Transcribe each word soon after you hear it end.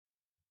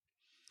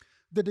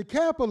The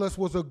Decapolis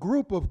was a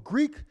group of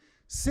Greek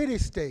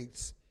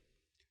city-states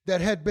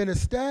that had been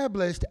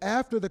established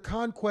after the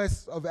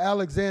conquest of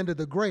Alexander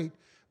the Great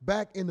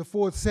back in the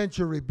 4th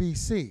century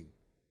BC.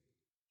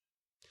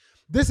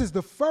 This is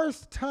the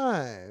first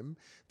time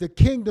the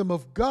kingdom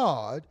of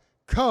God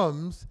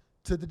comes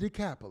to the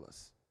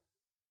Decapolis.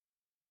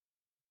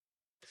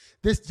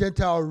 This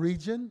Gentile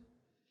region,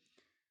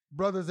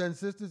 brothers and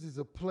sisters, is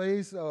a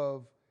place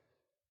of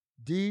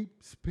deep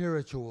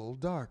spiritual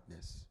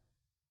darkness.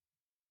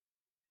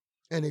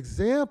 An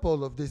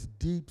example of this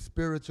deep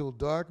spiritual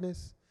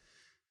darkness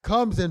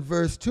comes in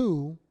verse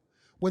 2,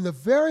 when the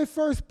very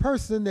first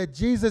person that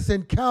Jesus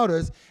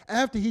encounters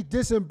after he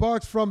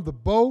disembarks from the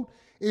boat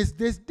is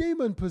this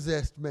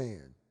demon-possessed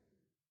man.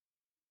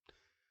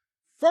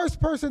 First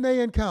person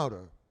they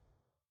encounter,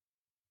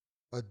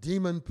 a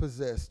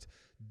demon-possessed,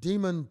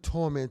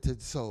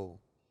 demon-tormented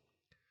soul.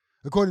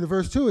 According to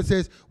verse 2, it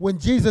says, when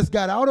Jesus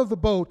got out of the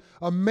boat,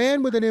 a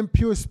man with an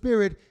impure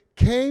spirit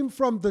came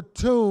from the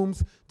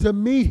tombs to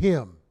meet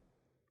him.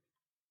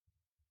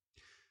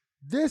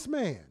 This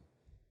man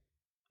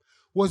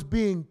was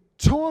being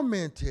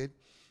tormented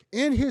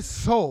in his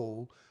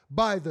soul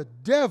by the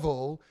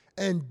devil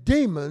and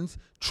demons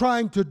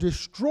trying to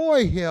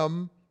destroy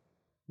him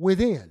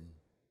within.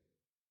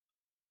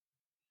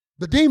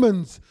 The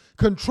demons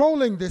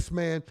controlling this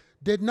man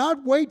did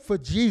not wait for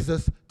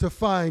Jesus to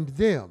find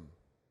them.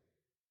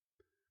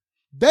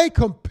 They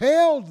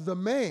compelled the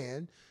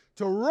man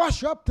to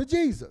rush up to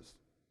Jesus.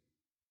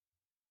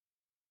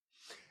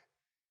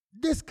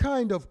 This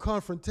kind of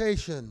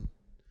confrontation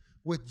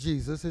with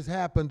Jesus has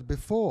happened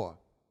before.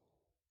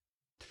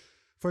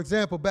 For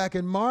example, back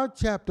in Mark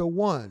chapter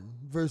 1,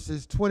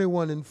 verses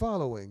 21 and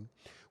following,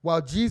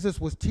 while Jesus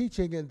was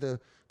teaching in the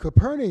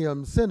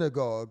Capernaum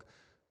synagogue,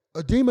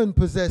 a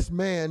demon-possessed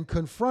man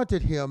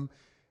confronted him,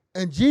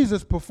 and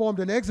Jesus performed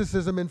an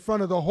exorcism in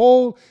front of the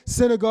whole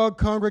synagogue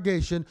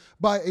congregation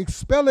by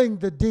expelling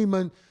the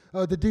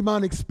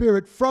demonic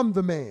spirit from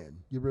the man.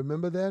 You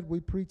remember that? We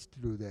preached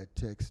through that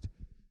text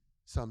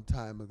some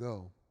time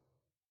ago.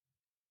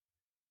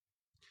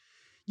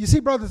 You see,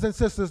 brothers and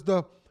sisters,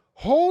 the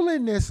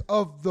holiness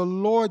of the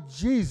Lord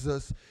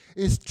Jesus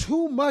is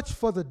too much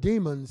for the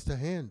demons to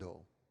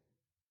handle.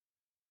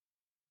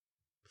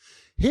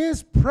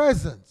 His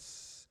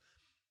presence,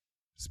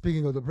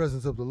 speaking of the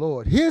presence of the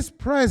Lord, his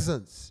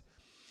presence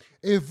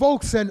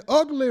evokes an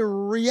ugly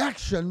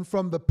reaction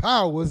from the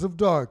powers of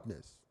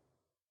darkness.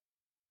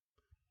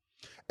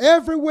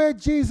 Everywhere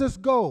Jesus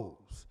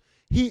goes,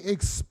 he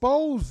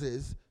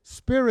exposes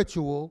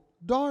spiritual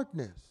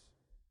darkness.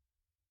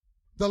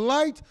 The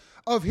light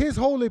of his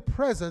holy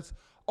presence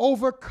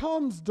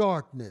overcomes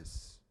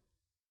darkness.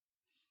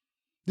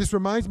 This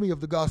reminds me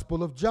of the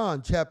Gospel of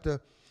John,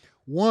 chapter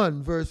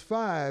 1, verse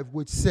 5,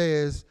 which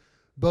says,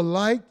 "The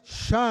light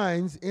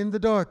shines in the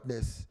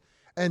darkness,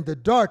 and the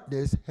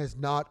darkness has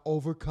not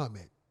overcome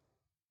it."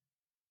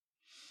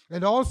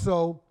 And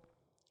also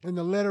in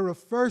the letter of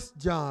 1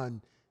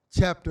 John,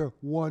 chapter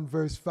 1,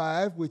 verse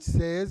 5, which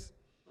says,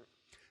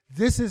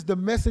 "This is the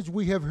message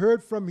we have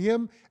heard from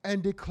him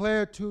and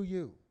declare to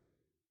you.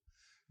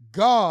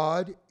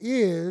 God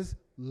is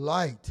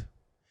light,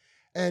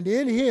 and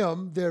in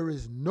him there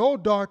is no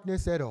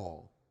darkness at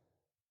all."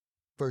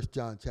 1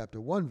 John chapter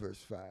 1,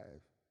 verse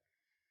 5,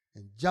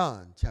 and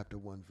John chapter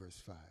 1, verse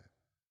 5.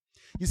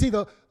 You see,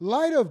 the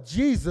light of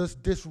Jesus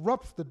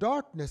disrupts the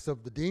darkness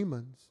of the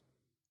demons.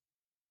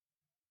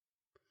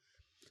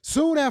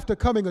 Soon after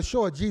coming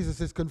ashore,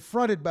 Jesus is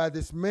confronted by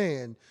this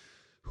man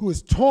who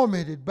is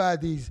tormented by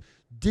these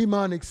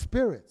demonic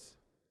spirits.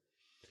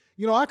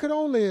 You know, I could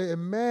only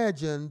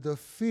imagine the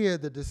fear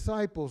the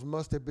disciples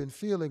must have been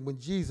feeling when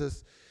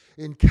Jesus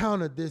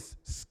encountered this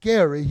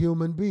scary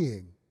human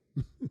being.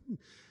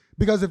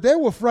 Because if they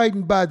were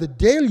frightened by the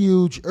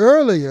deluge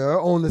earlier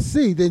on the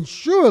sea, then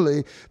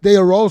surely they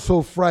are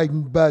also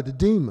frightened by the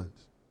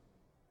demons.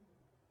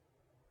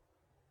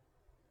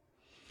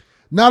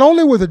 Not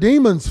only were the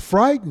demons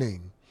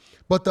frightening,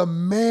 but the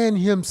man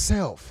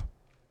himself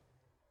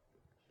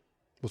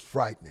was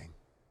frightening.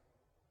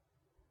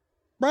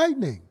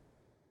 Frightening.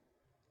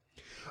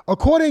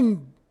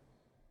 According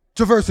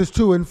to verses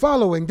 2 and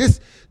following, this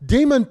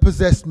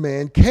demon-possessed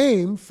man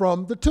came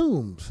from the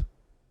tombs.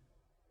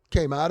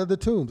 Came out of the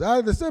tombs, out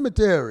of the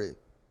cemetery.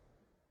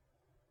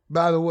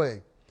 By the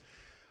way,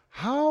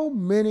 how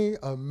many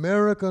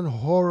American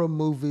horror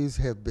movies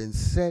have been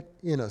set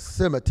in a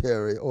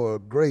cemetery or a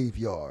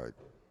graveyard?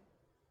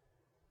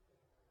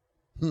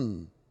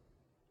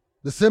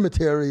 The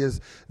cemetery is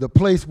the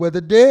place where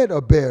the dead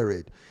are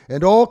buried,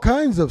 and all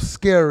kinds of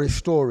scary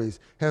stories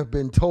have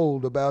been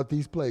told about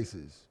these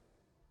places.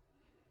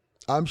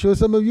 I'm sure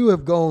some of you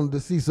have gone to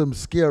see some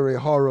scary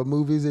horror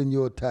movies in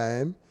your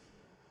time.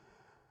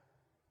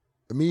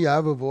 Me,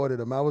 I've avoided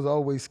them. I was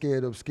always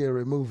scared of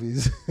scary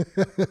movies.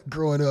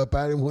 Growing up,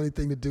 I didn't want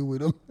anything to do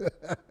with them.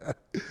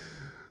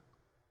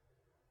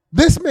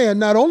 This man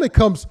not only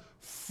comes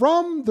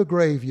from the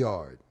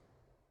graveyard,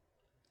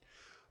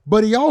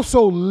 but he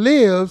also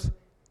lives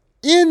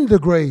in the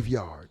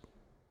graveyard.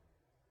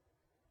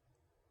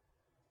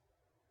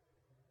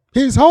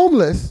 He's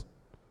homeless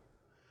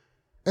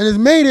and has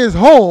made his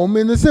home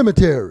in the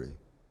cemetery.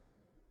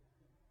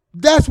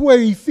 That's where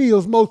he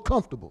feels most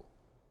comfortable.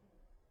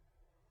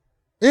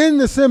 In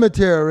the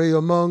cemetery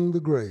among the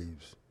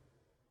graves.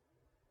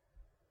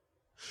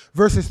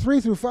 Verses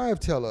 3 through 5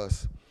 tell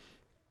us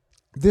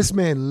this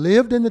man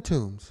lived in the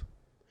tombs,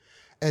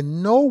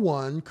 and no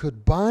one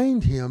could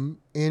bind him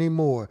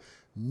anymore,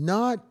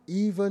 not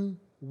even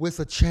with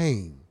a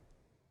chain.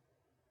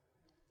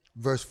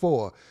 Verse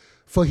 4,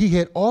 for he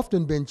had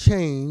often been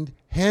chained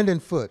hand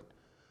and foot,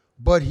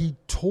 but he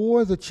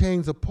tore the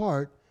chains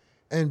apart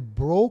and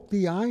broke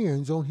the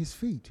irons on his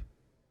feet.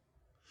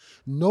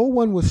 No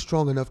one was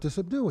strong enough to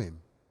subdue him.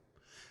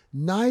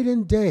 Night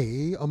and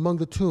day among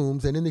the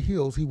tombs and in the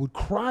hills, he would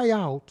cry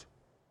out,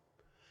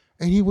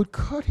 and he would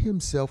cut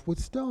himself with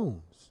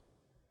stones.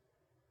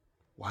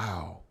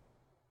 Wow.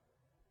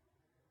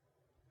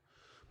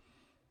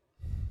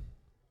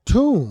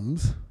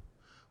 Tombs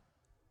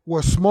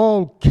were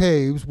small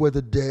caves where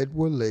the dead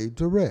were laid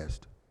to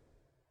rest.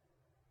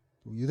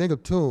 When you think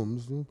of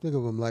tombs, don't think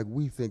of them like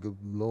we think of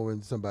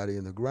lowering somebody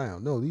in the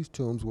ground. No, these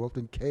tombs were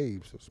often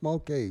caves, small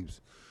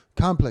caves,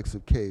 complex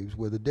of caves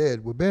where the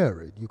dead were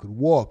buried. You could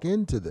walk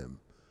into them.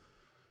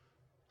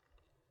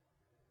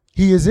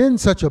 He is in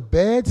such a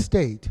bad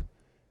state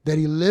that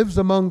he lives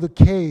among the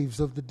caves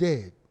of the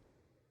dead,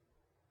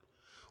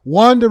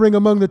 wandering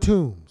among the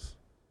tombs,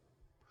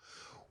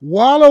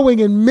 wallowing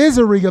in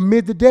misery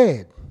amid the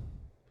dead.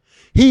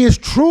 He is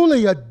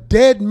truly a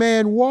dead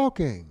man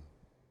walking.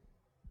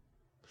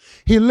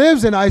 He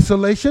lives in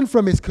isolation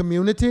from his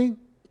community,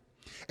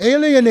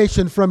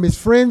 alienation from his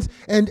friends,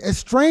 and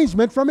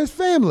estrangement from his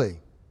family.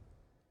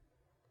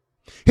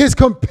 His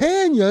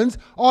companions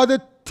are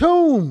the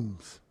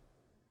tombs.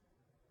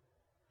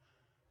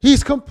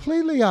 He's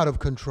completely out of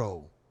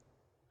control.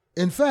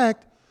 In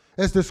fact,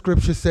 as the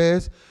scripture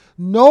says,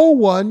 no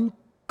one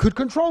could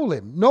control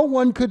him. No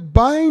one could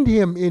bind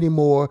him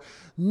anymore,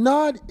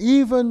 not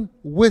even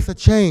with a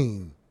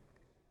chain.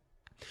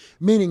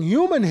 Meaning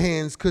human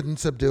hands couldn't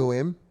subdue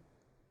him.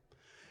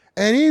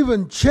 And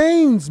even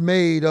chains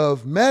made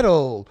of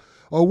metal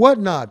or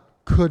whatnot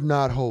could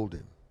not hold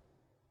him.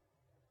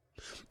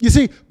 You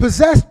see,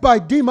 possessed by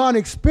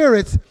demonic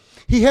spirits,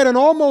 he had an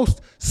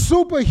almost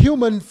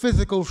superhuman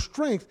physical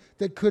strength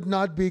that could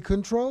not be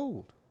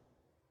controlled.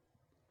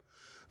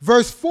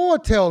 Verse 4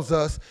 tells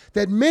us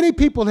that many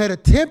people had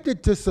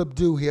attempted to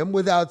subdue him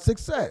without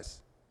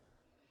success.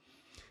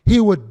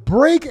 He would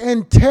break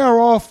and tear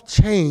off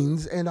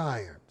chains and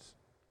irons.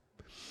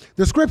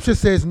 The scripture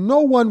says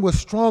no one was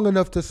strong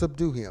enough to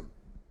subdue him.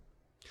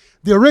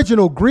 The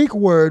original Greek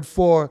word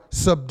for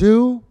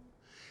subdue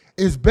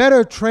is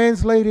better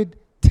translated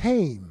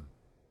tame.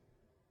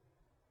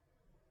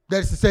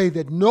 That is to say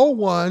that no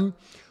one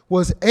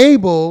was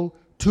able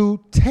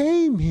to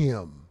tame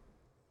him.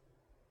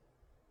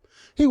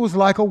 He was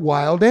like a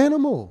wild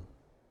animal.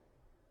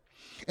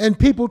 And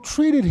people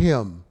treated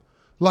him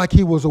like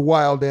he was a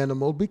wild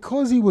animal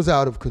because he was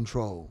out of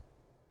control.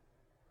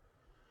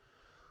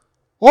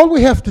 All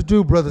we have to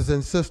do, brothers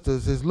and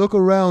sisters, is look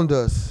around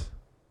us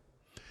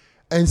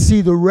and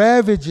see the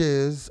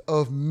ravages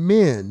of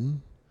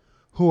men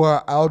who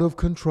are out of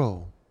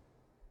control.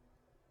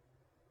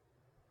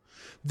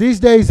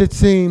 These days, it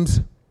seems,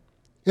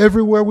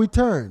 everywhere we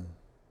turn,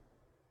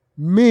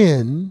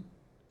 men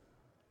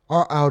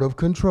are out of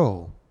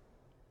control.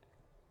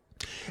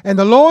 And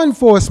the law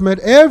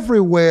enforcement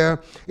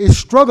everywhere is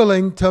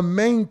struggling to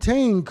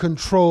maintain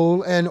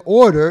control and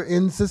order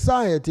in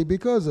society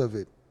because of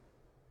it.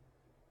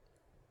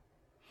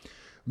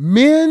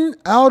 Men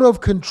out of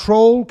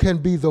control can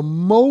be the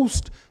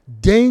most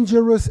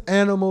dangerous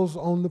animals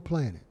on the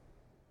planet.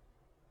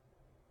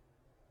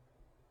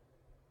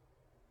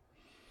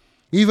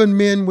 Even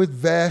men with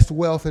vast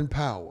wealth and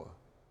power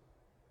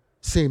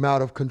seem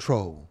out of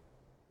control.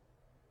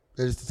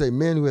 That is to say,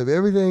 men who have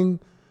everything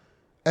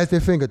at their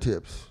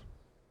fingertips,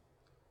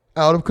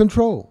 out of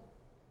control.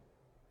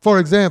 For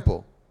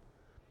example,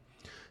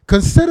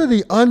 consider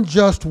the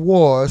unjust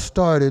war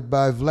started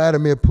by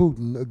Vladimir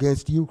Putin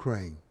against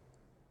Ukraine.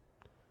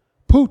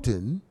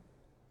 Putin,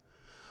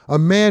 a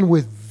man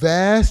with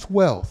vast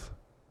wealth,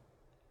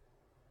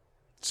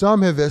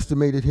 some have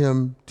estimated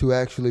him to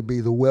actually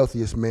be the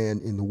wealthiest man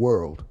in the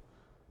world.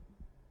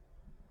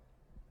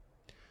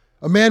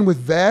 A man with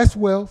vast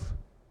wealth,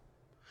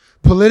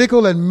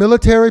 political and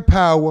military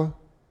power,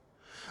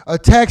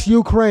 attacks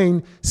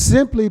Ukraine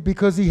simply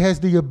because he has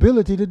the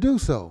ability to do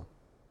so.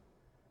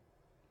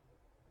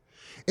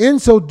 In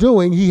so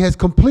doing, he has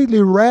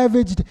completely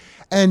ravaged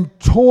and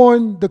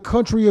torn the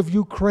country of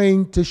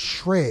Ukraine to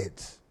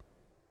shreds,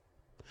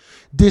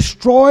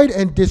 destroyed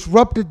and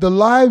disrupted the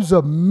lives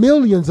of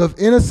millions of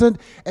innocent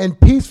and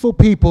peaceful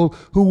people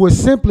who were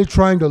simply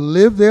trying to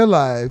live their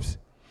lives,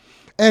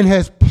 and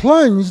has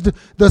plunged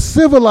the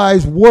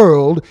civilized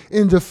world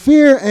into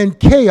fear and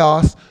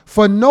chaos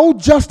for no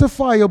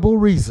justifiable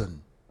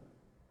reason.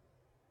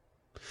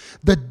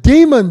 The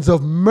demons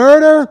of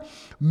murder,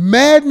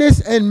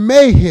 madness and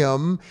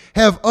mayhem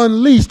have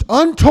unleashed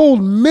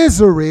untold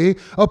misery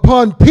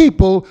upon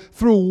people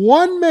through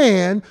one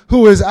man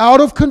who is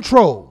out of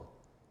control,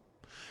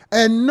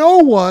 and no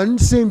one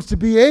seems to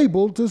be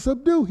able to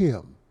subdue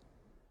him.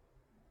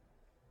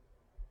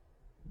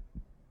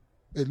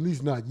 At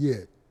least not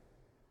yet.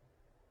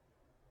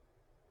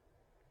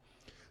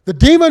 The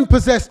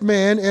demon-possessed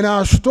man in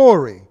our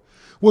story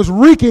was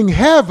wreaking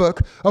havoc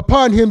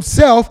upon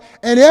himself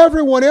and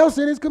everyone else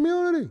in his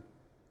community.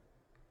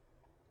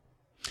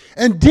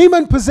 And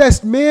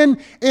demon-possessed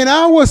men in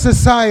our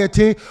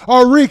society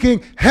are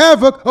wreaking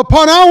havoc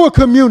upon our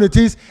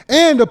communities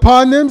and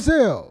upon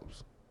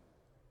themselves.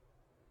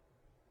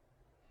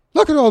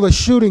 Look at all the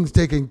shootings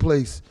taking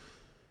place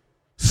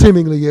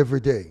seemingly every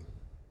day.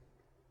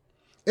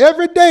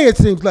 Every day it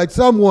seems like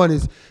someone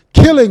is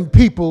killing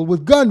people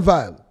with gun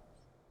violence.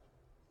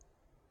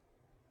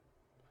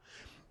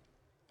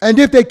 And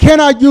if they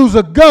cannot use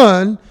a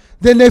gun,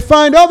 then they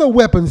find other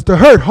weapons to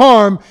hurt,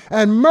 harm,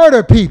 and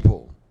murder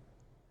people.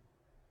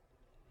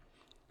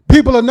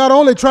 People are not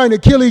only trying to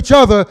kill each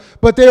other,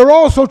 but they are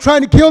also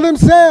trying to kill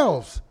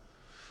themselves.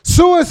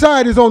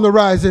 Suicide is on the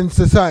rise in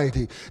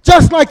society.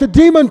 Just like the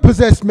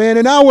demon-possessed man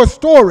in our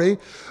story,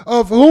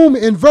 of whom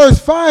in verse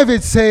 5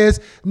 it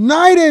says,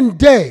 night and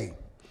day,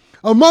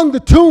 among the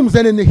tombs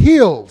and in the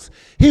hills,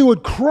 he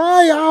would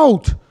cry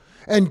out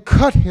and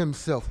cut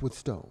himself with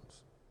stones.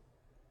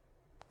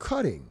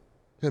 Cutting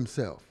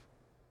himself.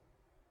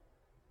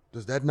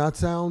 Does that not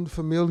sound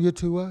familiar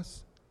to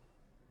us?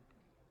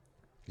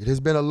 It has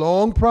been a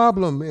long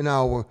problem in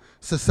our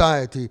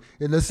society,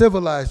 in the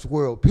civilized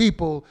world.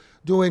 People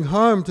doing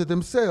harm to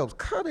themselves,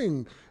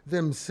 cutting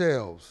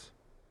themselves.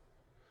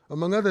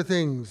 Among other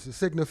things,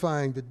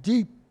 signifying the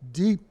deep,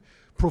 deep,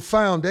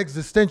 profound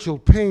existential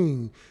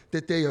pain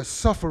that they are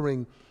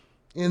suffering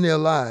in their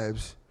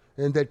lives,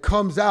 and that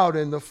comes out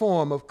in the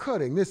form of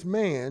cutting. This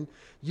man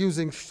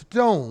using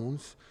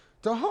stones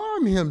to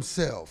harm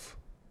himself.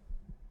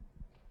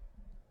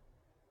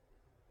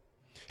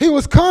 He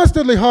was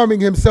constantly harming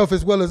himself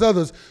as well as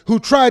others who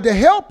tried to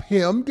help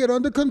him get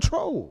under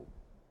control.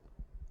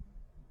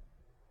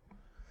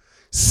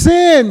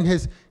 Sin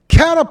has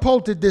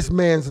catapulted this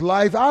man's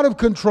life out of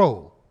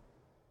control.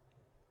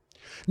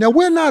 Now,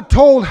 we're not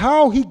told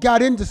how he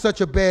got into such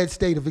a bad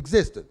state of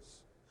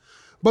existence,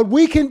 but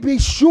we can be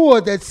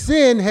sure that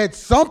sin had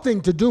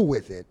something to do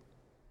with it.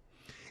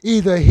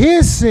 Either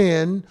his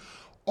sin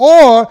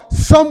or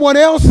someone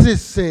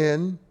else's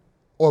sin,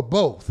 or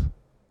both.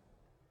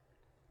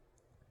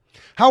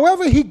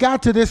 However he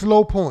got to this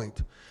low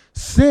point,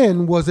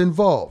 sin was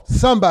involved.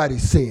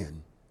 Somebody's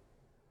sin.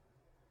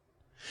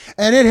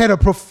 And it had a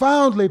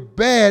profoundly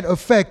bad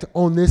effect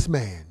on this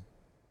man.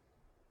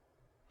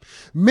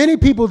 Many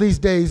people these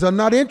days are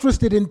not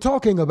interested in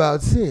talking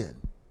about sin.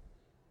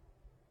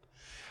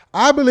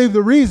 I believe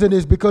the reason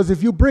is because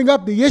if you bring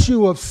up the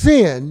issue of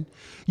sin,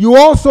 you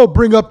also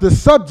bring up the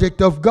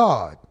subject of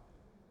God.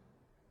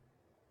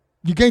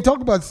 You can't talk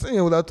about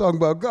sin without talking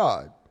about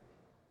God.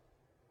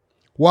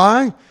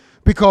 Why?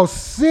 Because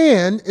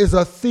sin is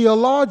a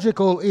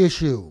theological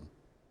issue.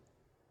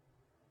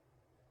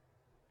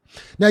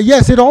 Now,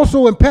 yes, it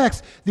also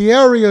impacts the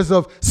areas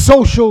of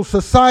social,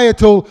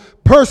 societal,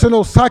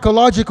 personal,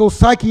 psychological,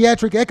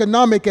 psychiatric,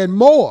 economic, and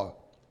more.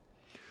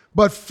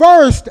 But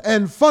first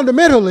and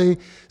fundamentally,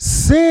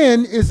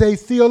 sin is a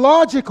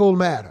theological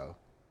matter.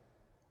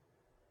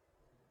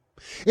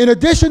 In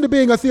addition to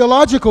being a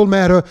theological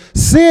matter,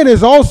 sin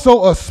is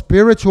also a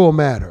spiritual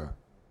matter.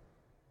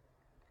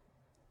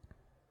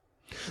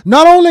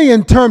 Not only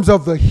in terms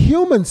of the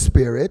human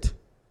spirit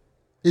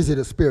is it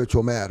a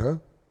spiritual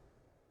matter,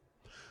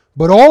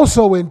 but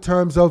also in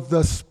terms of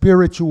the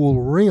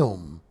spiritual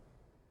realm.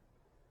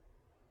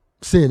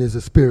 Sin is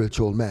a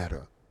spiritual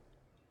matter.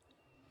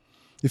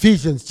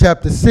 Ephesians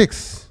chapter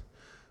 6,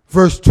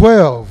 verse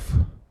 12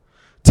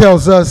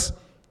 tells us,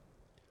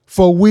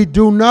 for we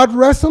do not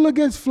wrestle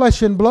against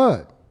flesh and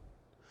blood,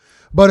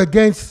 but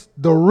against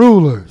the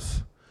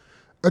rulers,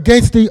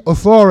 against the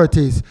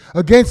authorities,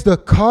 against the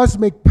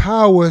cosmic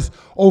powers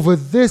over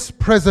this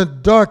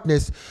present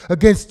darkness,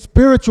 against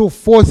spiritual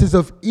forces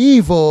of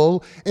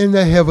evil in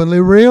the heavenly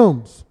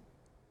realms.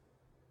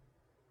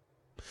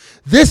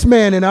 This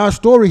man in our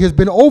story has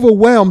been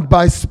overwhelmed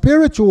by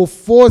spiritual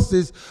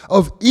forces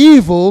of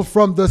evil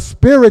from the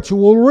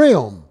spiritual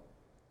realm.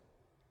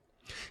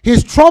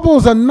 His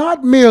troubles are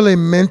not merely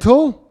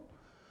mental,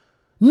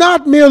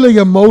 not merely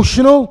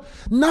emotional,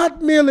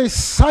 not merely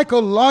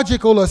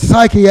psychological or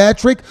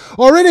psychiatric,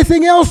 or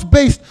anything else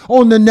based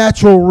on the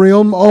natural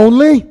realm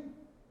only.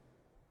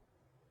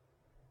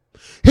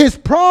 His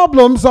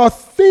problems are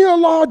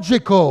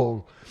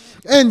theological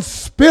and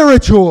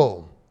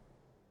spiritual.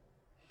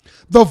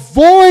 The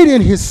void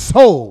in his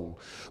soul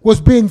was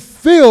being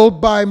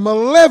filled by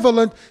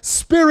malevolent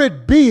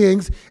spirit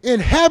beings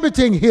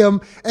inhabiting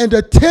him and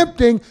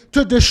attempting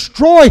to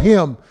destroy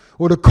him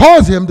or to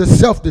cause him to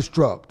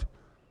self-destruct.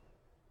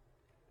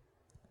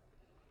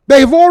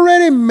 They've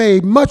already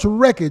made much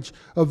wreckage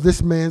of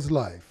this man's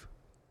life.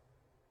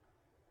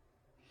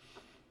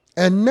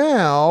 And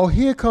now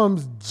here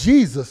comes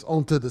Jesus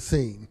onto the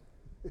scene.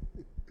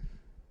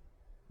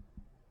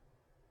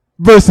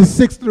 Verses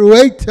 6 through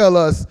 8 tell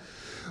us,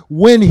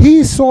 when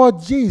he saw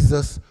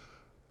Jesus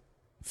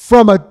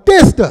from a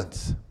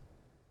distance,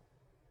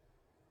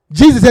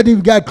 Jesus hadn't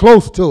even got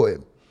close to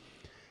him,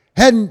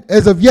 hadn't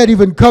as of yet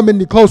even come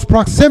into close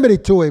proximity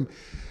to him.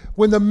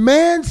 When the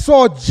man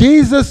saw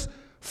Jesus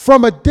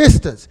from a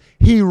distance,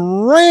 he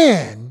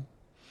ran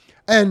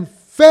and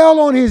fell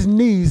on his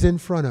knees in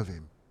front of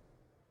him,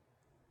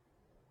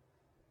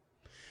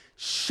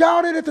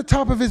 shouted at the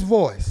top of his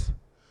voice,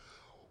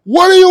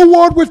 "What do you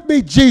want with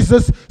me,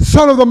 Jesus,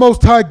 Son of the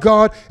Most High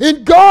God?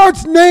 In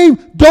God's name,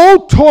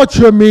 don't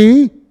torture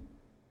me."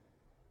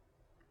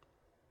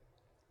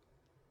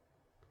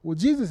 Well,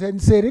 Jesus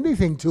hadn't said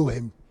anything to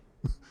him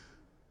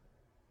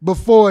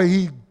before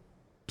he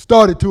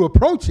started to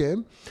approach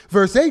him.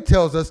 Verse 8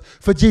 tells us,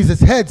 for Jesus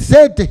had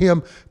said to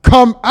him,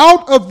 "Come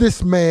out of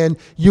this man,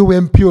 you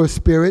impure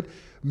spirit,"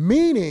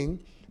 meaning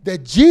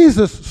that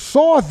Jesus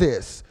saw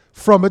this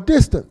from a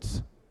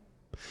distance,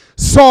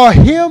 saw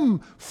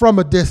him from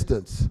a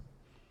distance.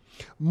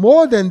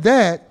 More than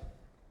that,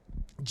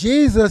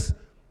 Jesus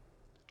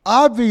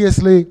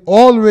obviously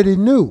already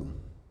knew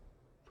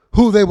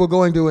who they were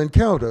going to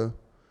encounter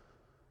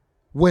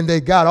when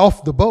they got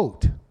off the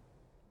boat.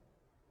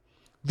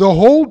 The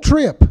whole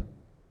trip,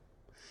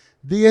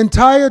 the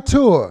entire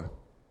tour,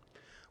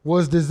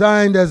 was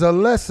designed as a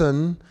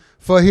lesson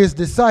for his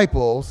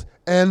disciples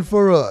and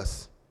for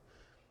us.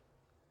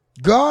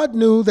 God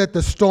knew that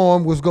the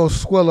storm was going to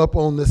swell up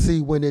on the sea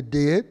when it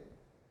did.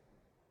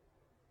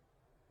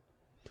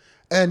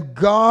 And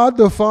God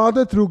the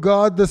Father, through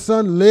God the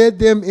Son, led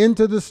them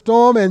into the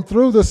storm and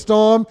through the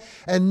storm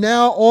and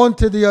now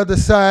onto the other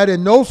side.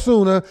 And no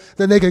sooner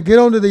than they could get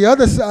onto the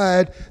other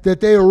side that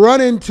they run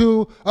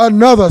into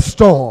another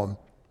storm.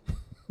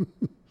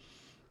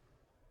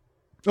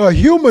 A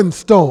human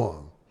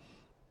storm.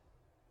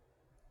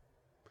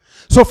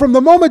 So from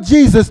the moment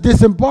Jesus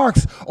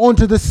disembarks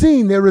onto the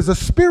scene, there is a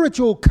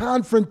spiritual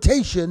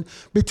confrontation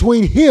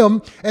between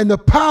him and the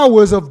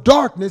powers of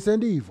darkness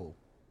and evil.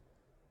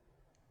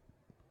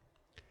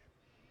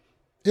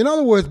 In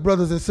other words,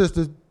 brothers and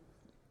sisters,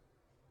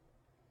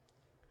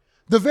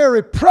 the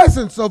very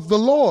presence of the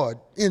Lord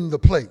in the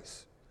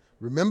place.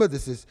 Remember,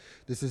 this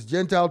is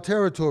Gentile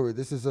territory.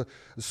 This is a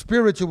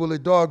spiritually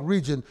dark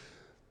region.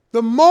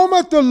 The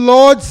moment the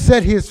Lord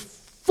set his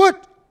foot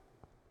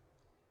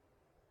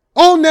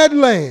on that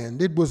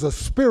land, it was a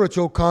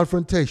spiritual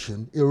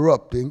confrontation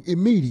erupting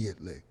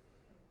immediately.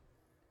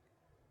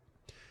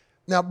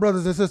 Now,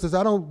 brothers and sisters,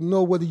 I don't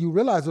know whether you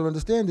realize or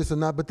understand this or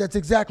not, but that's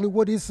exactly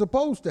what is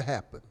supposed to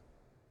happen.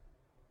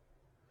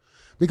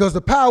 Because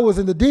the powers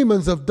and the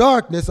demons of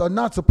darkness are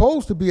not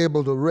supposed to be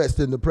able to rest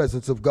in the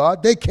presence of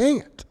God. They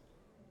can't.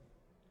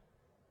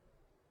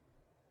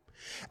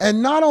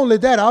 And not only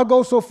that, I'll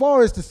go so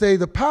far as to say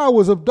the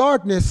powers of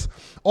darkness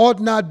ought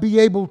not be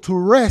able to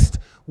rest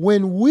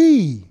when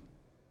we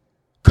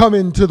come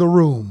into the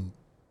room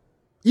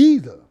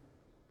either.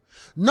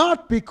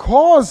 Not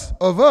because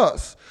of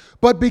us,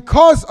 but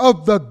because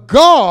of the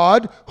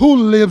God who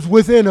lives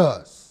within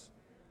us.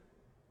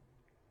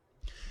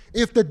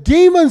 If the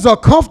demons are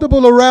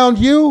comfortable around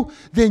you,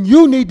 then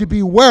you need to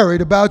be worried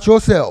about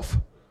yourself.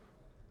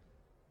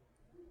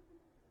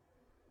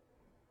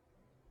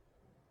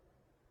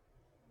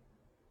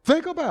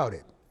 Think about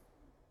it.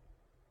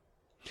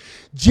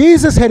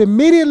 Jesus had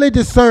immediately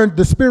discerned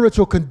the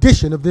spiritual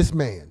condition of this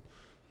man.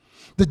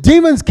 The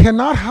demons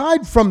cannot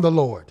hide from the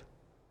Lord.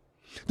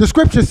 The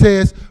scripture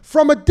says,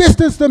 from a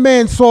distance the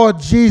man saw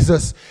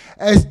Jesus,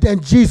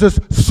 and Jesus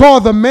saw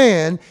the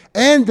man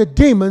and the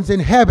demons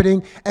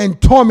inhabiting and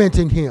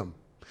tormenting him.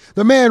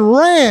 The man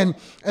ran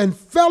and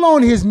fell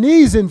on his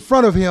knees in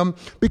front of him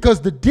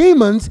because the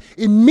demons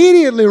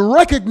immediately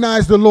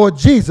recognized the Lord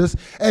Jesus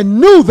and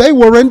knew they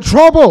were in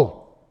trouble.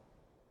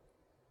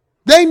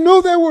 They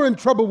knew they were in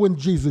trouble when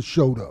Jesus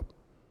showed up.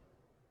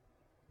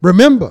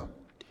 Remember,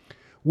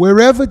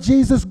 wherever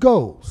Jesus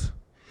goes,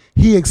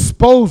 he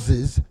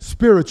exposes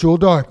spiritual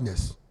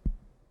darkness.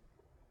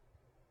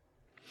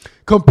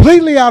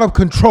 Completely out of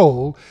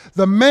control,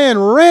 the man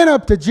ran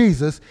up to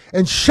Jesus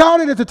and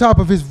shouted at the top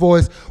of his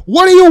voice,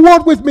 "What do you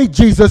want with me,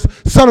 Jesus,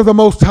 Son of the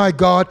Most High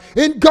God?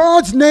 In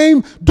God's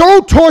name,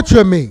 don't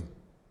torture me."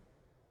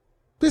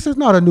 This is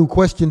not a new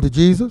question to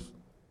Jesus.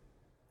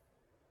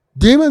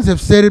 Demons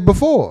have said it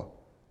before.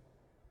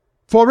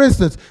 For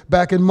instance,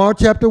 back in Mark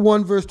chapter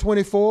 1, verse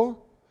 24,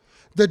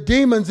 the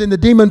demons in the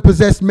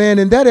demon-possessed man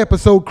in that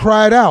episode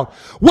cried out,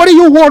 "What do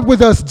you want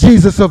with us,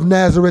 Jesus of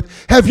Nazareth?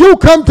 Have you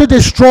come to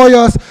destroy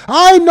us?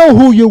 I know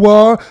who you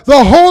are,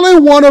 the Holy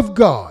One of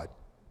God."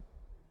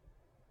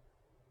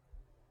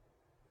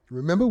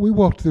 Remember, we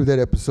walked through that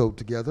episode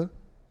together.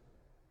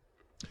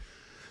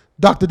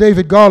 Dr.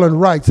 David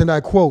Garland writes, and I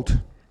quote,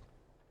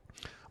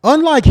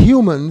 "Unlike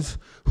humans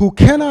who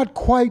cannot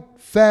quite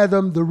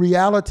fathom the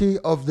reality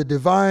of the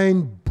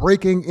divine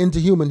breaking into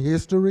human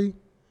history,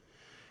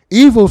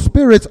 evil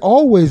spirits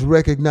always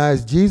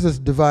recognize Jesus'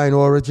 divine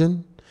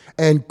origin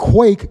and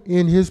quake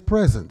in his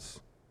presence."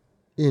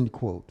 End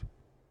quote.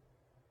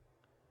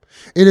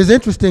 It is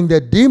interesting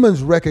that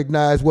demons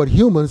recognize what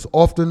humans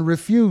often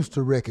refuse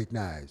to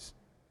recognize: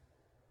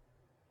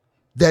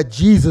 that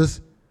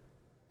Jesus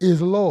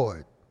is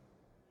Lord.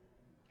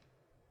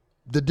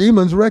 The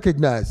demons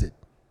recognize it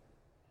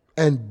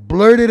and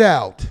blurt it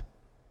out.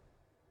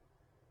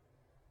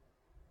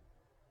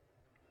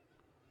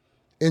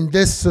 In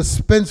this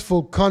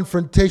suspenseful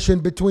confrontation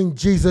between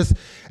Jesus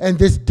and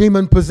this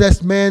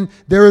demon-possessed man,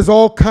 there is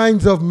all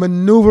kinds of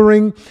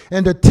maneuvering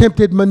and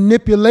attempted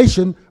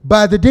manipulation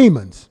by the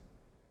demons.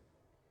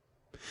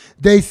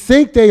 They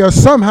think they are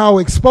somehow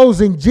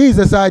exposing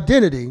Jesus'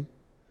 identity,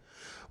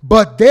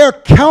 but their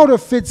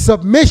counterfeit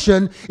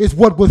submission is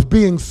what was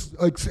being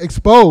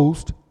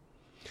exposed.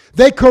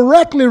 They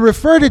correctly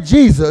refer to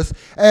Jesus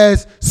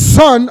as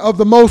Son of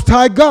the Most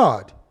High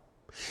God,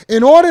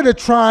 in order to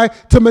try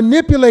to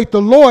manipulate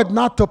the Lord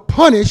not to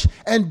punish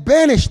and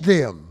banish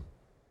them.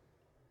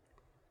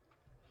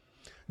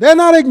 They're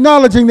not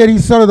acknowledging that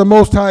he's Son of the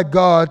Most High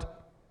God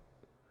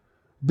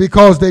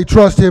because they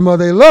trust him or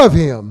they love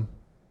him.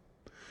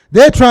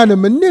 They're trying to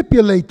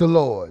manipulate the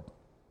Lord.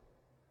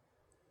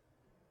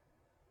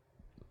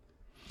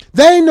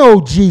 They know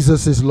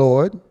Jesus is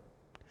Lord,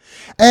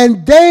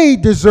 and they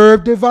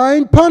deserve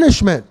divine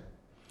punishment.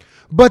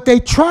 But they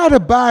try to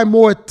buy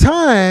more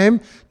time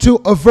to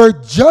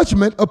avert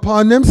judgment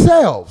upon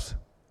themselves.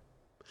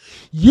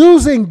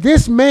 Using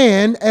this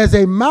man as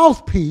a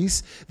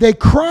mouthpiece, they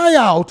cry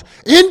out,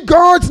 "In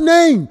God's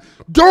name,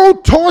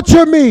 don't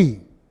torture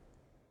me."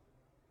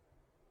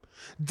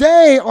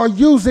 They are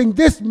using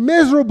this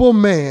miserable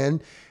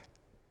man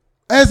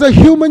as a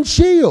human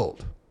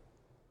shield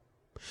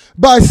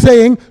by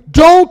saying,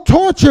 "Don't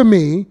torture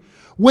me,"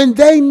 when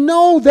they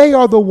know they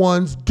are the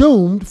ones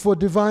doomed for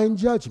divine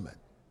judgment.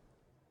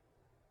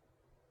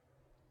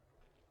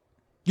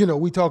 You know,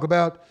 we talk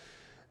about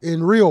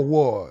in real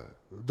war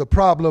the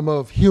problem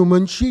of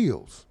human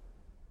shields.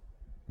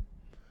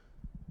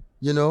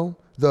 You know,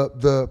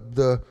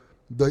 the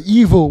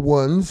evil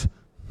ones,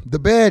 the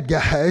bad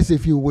guys,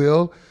 if you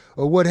will,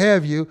 or what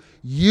have you,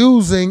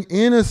 using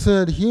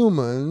innocent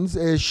humans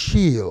as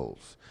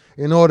shields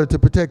in order to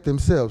protect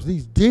themselves.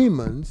 These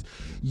demons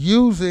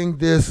using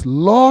this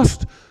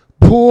lost,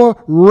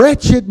 poor,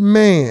 wretched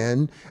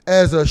man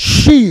as a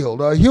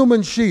shield, a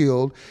human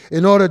shield,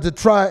 in order to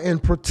try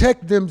and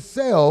protect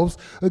themselves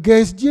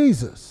against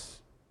Jesus,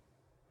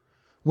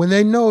 when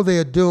they know they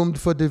are doomed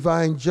for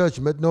divine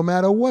judgment no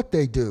matter what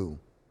they do.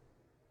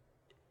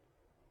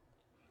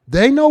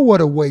 They know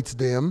what awaits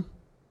them,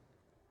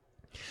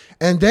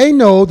 and they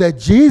know that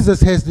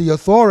Jesus has the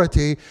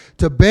authority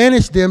to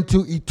banish them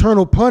to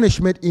eternal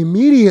punishment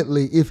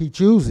immediately if he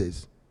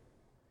chooses.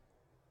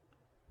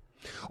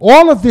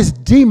 All of this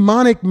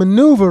demonic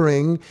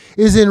maneuvering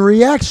is in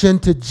reaction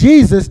to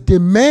Jesus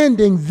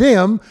demanding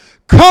them,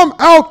 "Come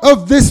out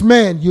of this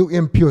man, you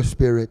impure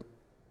spirit."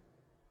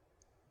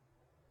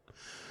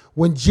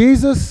 When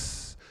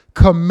Jesus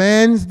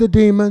commands the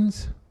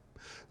demons,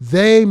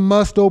 they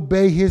must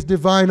obey his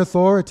divine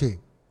authority.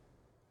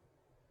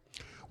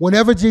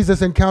 Whenever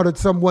Jesus encountered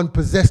someone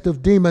possessed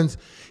of demons,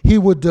 he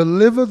would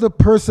deliver the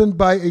person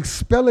by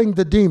expelling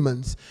the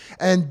demons.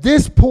 And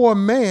this poor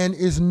man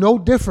is no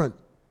different.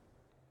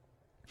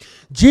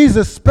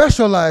 Jesus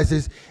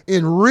specializes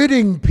in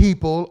ridding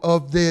people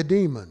of their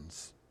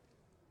demons.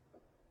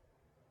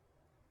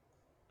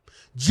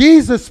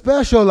 Jesus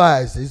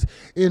specializes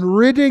in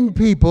ridding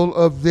people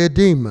of their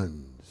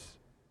demons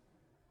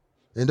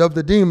and of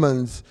the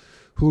demons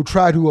who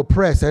try to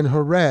oppress and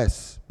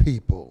harass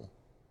people.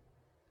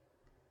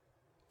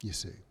 You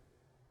see,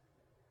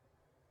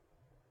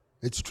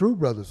 it's true,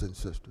 brothers and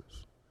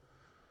sisters.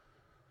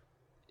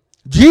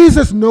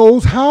 Jesus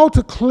knows how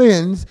to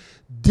cleanse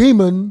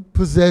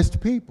demon-possessed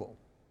people.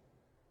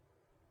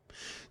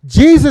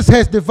 Jesus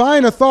has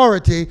divine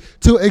authority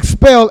to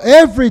expel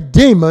every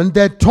demon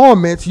that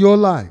torments your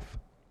life.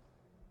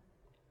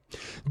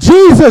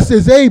 Jesus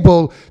is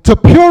able to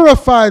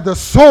purify the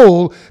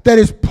soul that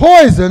is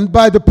poisoned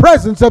by the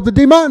presence of the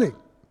demonic.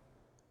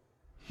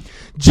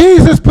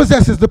 Jesus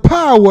possesses the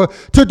power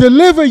to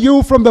deliver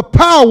you from the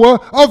power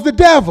of the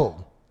devil.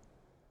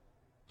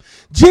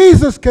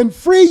 Jesus can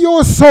free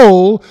your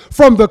soul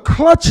from the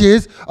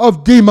clutches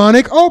of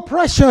demonic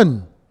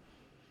oppression.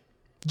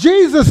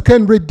 Jesus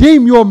can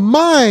redeem your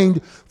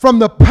mind from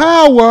the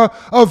power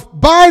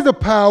by the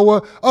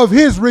power of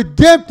his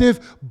redemptive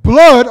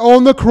blood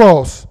on the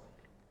cross.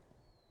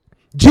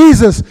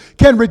 Jesus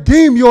can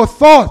redeem your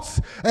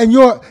thoughts and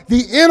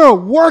the inner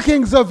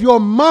workings of your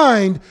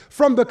mind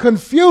from the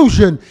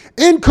confusion,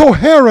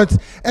 incoherence,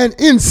 and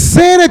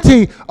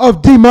insanity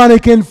of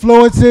demonic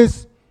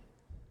influences.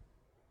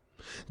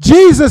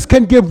 Jesus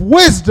can give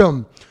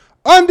wisdom,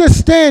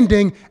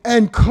 understanding,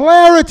 and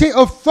clarity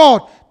of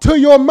thought to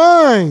your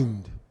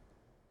mind.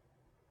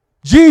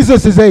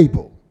 Jesus is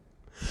able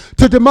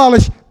to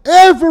demolish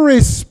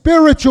every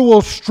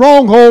spiritual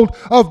stronghold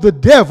of the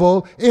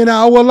devil in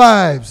our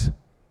lives.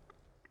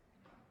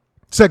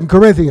 2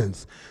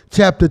 Corinthians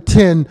chapter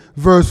 10,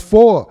 verse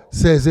 4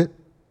 says it.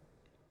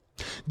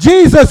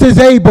 Jesus is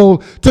able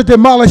to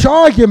demolish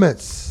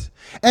arguments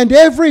and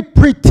every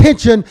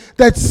pretension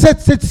that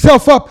sets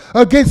itself up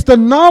against the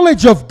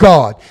knowledge of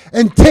God,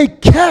 and take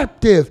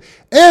captive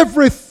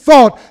every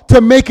thought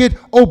to make it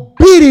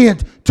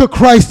obedient to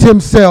Christ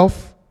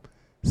himself.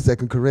 2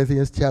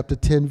 Corinthians chapter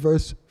 10,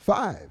 verse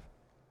 5.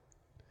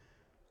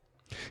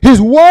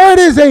 His word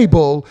is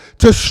able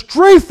to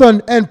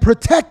strengthen and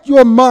protect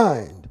your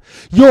mind,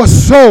 your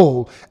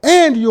soul,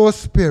 and your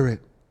spirit.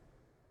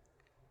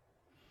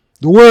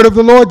 The word of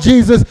the Lord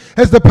Jesus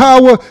has the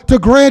power to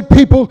grant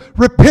people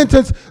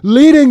repentance,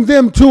 leading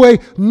them to a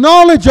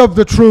knowledge of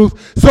the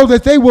truth so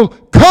that they will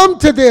come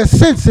to their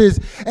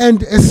senses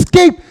and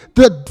escape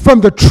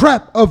from the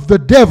trap of the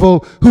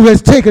devil who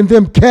has taken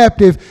them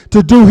captive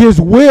to do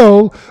his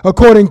will,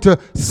 according to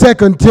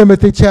 2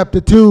 Timothy chapter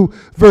 2,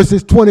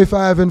 verses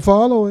 25 and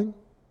following.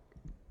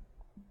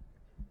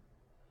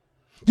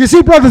 You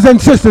see, brothers and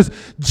sisters,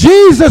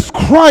 Jesus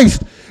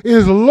Christ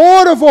is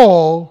Lord of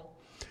all,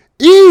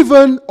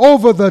 even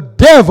over the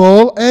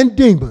devil and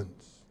demons.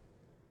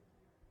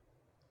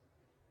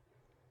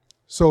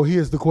 So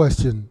here's the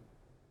question.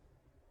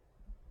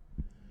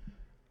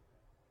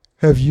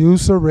 Have you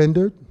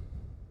surrendered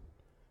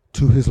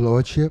to his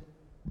lordship?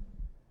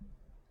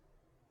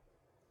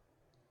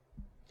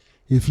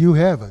 If you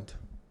haven't,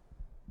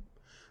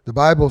 the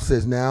Bible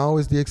says now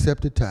is the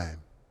accepted time.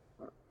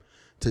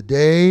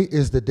 Today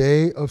is the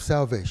day of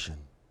salvation.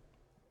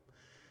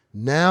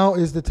 Now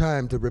is the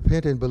time to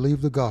repent and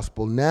believe the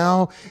gospel.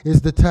 Now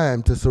is the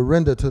time to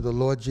surrender to the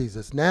Lord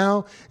Jesus.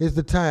 Now is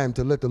the time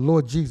to let the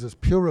Lord Jesus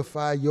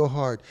purify your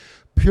heart,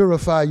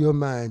 purify your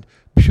mind,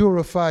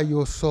 purify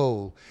your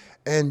soul,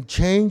 and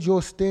change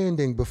your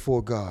standing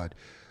before God.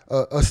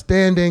 A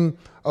standing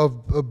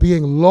of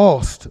being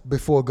lost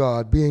before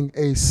God, being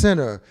a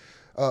sinner,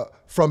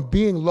 from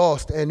being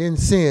lost and in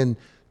sin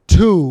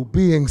to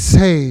being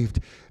saved,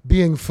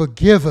 being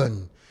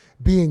forgiven,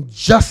 being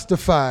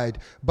justified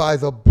by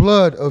the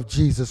blood of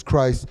Jesus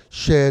Christ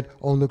shed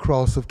on the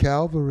cross of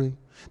Calvary.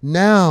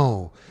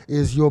 Now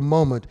is your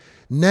moment.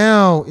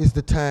 Now is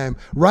the time.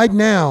 Right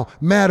now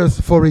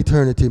matters for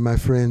eternity, my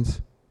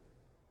friends.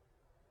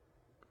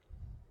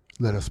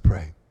 Let us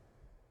pray.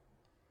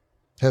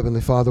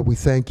 Heavenly Father, we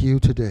thank you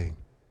today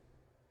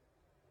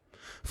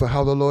for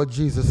how the Lord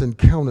Jesus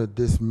encountered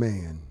this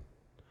man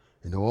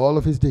and all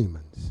of his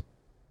demons,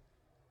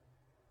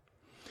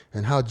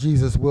 and how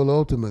Jesus will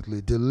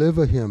ultimately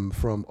deliver him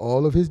from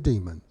all of his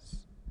demons.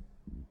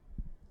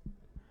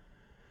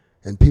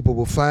 And people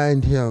will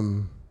find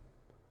him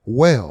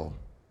well,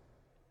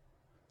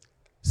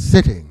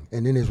 sitting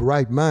and in his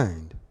right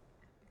mind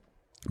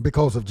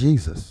because of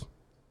Jesus,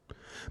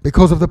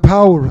 because of the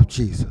power of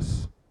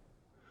Jesus.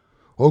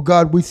 Oh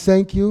God, we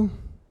thank you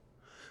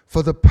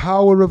for the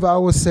power of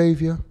our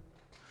Savior,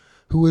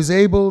 who is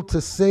able to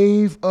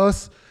save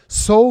us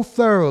so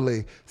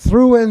thoroughly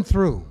through and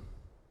through,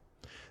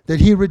 that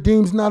he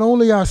redeems not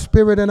only our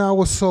spirit and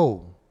our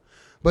soul,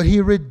 but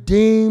he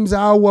redeems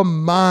our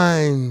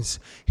minds.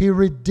 He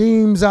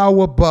redeems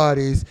our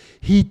bodies.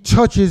 He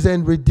touches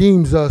and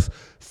redeems us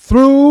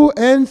through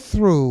and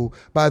through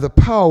by the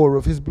power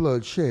of his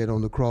blood shed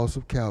on the cross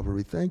of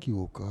Calvary. Thank you,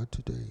 O God,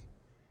 today,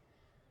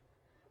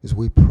 as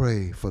we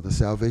pray for the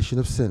salvation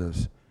of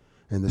sinners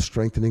and the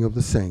strengthening of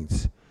the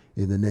saints,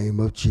 in the name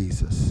of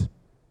Jesus.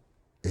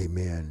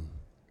 Amen.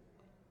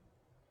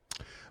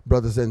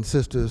 Brothers and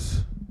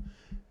sisters,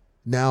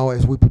 now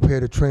as we prepare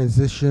to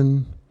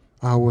transition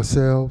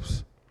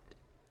ourselves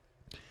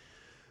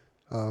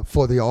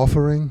for the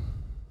offering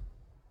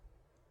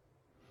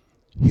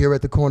here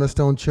at the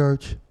Cornerstone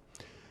Church,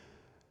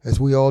 as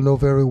we all know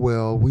very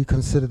well, we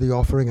consider the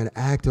offering an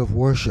act of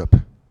worship.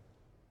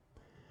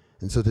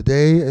 And so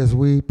today, as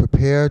we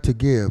prepare to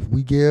give,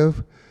 we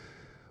give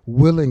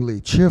willingly,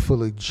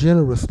 cheerfully,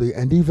 generously,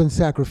 and even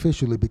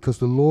sacrificially, because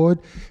the Lord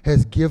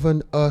has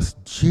given us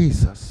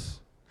Jesus.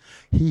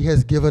 He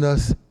has given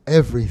us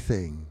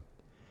everything.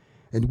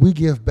 And we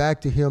give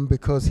back to him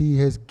because he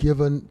has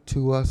given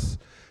to us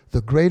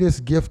the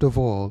greatest gift of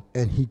all,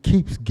 and he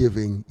keeps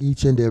giving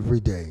each and every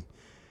day.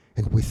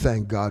 And we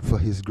thank God for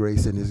his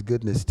grace and his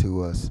goodness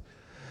to us.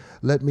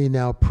 Let me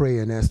now pray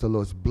and ask the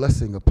Lord's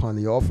blessing upon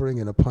the offering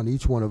and upon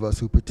each one of us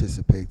who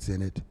participates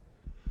in it.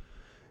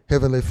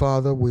 Heavenly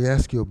Father, we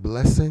ask your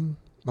blessing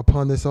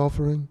upon this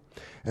offering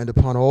and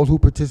upon all who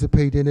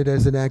participate in it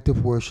as an act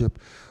of worship.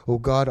 Oh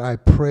God, I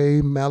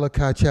pray,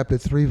 Malachi chapter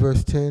 3,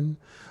 verse 10,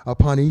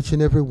 upon each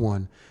and every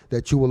one,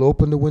 that you will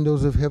open the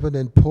windows of heaven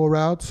and pour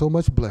out so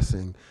much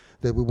blessing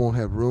that we won't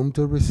have room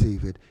to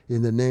receive it.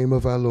 In the name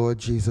of our Lord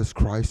Jesus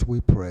Christ,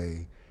 we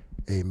pray.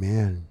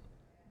 Amen.